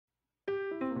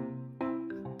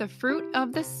the fruit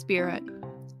of the Spirit.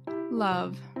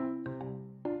 Love.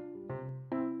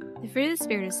 The fruit of the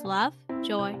Spirit is love,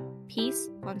 joy, peace,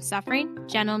 long-suffering,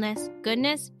 gentleness,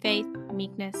 goodness, faith,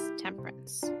 meekness,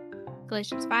 temperance.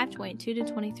 Galatians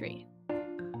 5:22-23.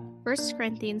 1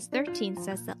 Corinthians 13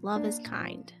 says that love is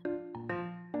kind.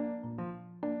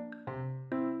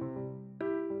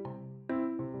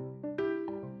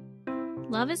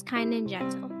 Love is kind and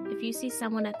gentle. If you see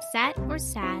someone upset or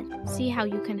sad, see how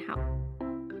you can help.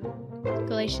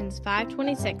 Galatians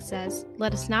 5:26 says,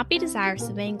 "Let us not be desirous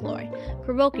of vainglory,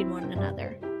 provoking one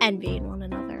another, envying one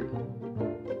another."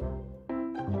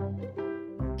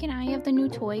 Can I have the new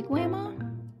toy, Grandma?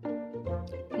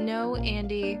 No,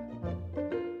 Andy.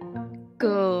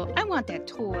 Go, I want that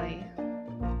toy.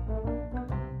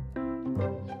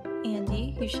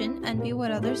 Andy, you shouldn't envy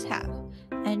what others have.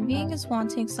 Envying is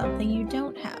wanting something you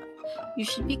don't have. You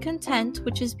should be content,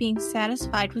 which is being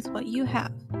satisfied with what you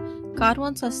have. God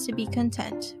wants us to be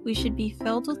content. We should be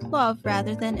filled with love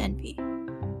rather than envy.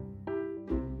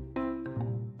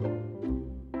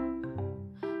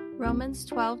 Romans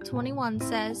 12:21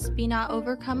 says, "Be not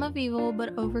overcome of evil,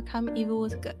 but overcome evil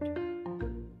with good."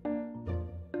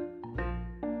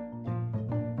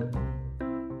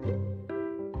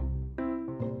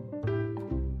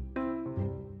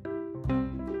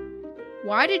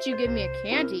 Why did you give me a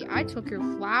candy? I took your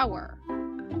flower.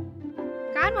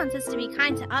 God wants us to be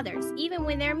kind to others, even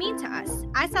when they're mean to us.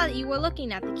 I saw that you were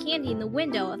looking at the candy in the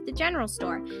window of the general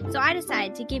store, so I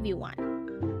decided to give you one.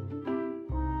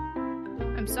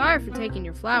 I'm sorry for taking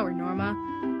your flower, Norma.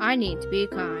 I need to be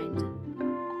kind.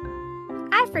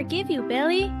 I forgive you,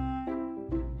 Billy.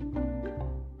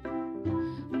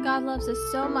 God loves us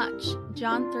so much.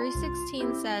 John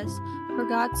 3:16 says, "For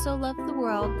God so loved the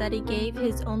world that he gave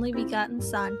his only begotten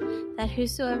Son, that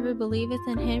whosoever believeth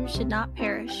in him should not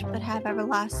perish, but have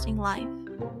everlasting life."